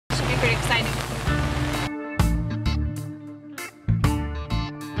pretty exciting.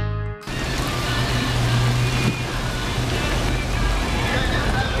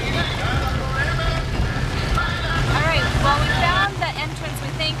 Alright, well, we found the entrance,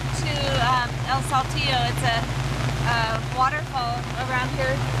 we think, to El Saltillo. It's a waterfall around here,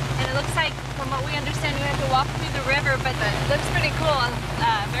 and it looks like, from what we understand, we have to walk through the river, but it looks pretty cool.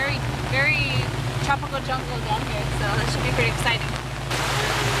 Very, very tropical jungle down here, so that should be pretty exciting.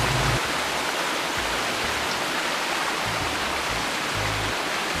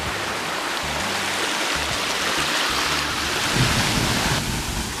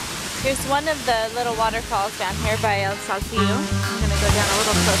 Here's one of the little waterfalls down here by El Saltillo. I'm going to go down a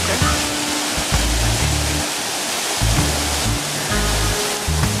little closer.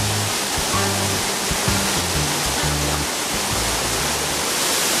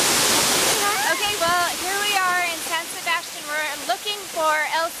 Okay, well, here we are in San Sebastian. We're looking for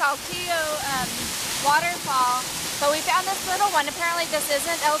El Saltillo waterfall, but we found this little one. Apparently this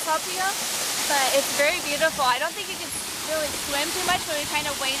isn't El Saltillo, but it's very beautiful. I don't think you can really swim too much, but we kind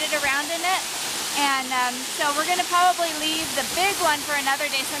of waded around in it. And so we're going to probably leave the big one for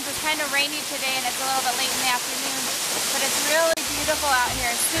another day since it's kind of rainy today and it's a little bit late in the afternoon. But it's really beautiful out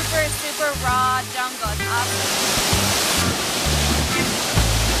here. Super, super raw jungle. It's awesome.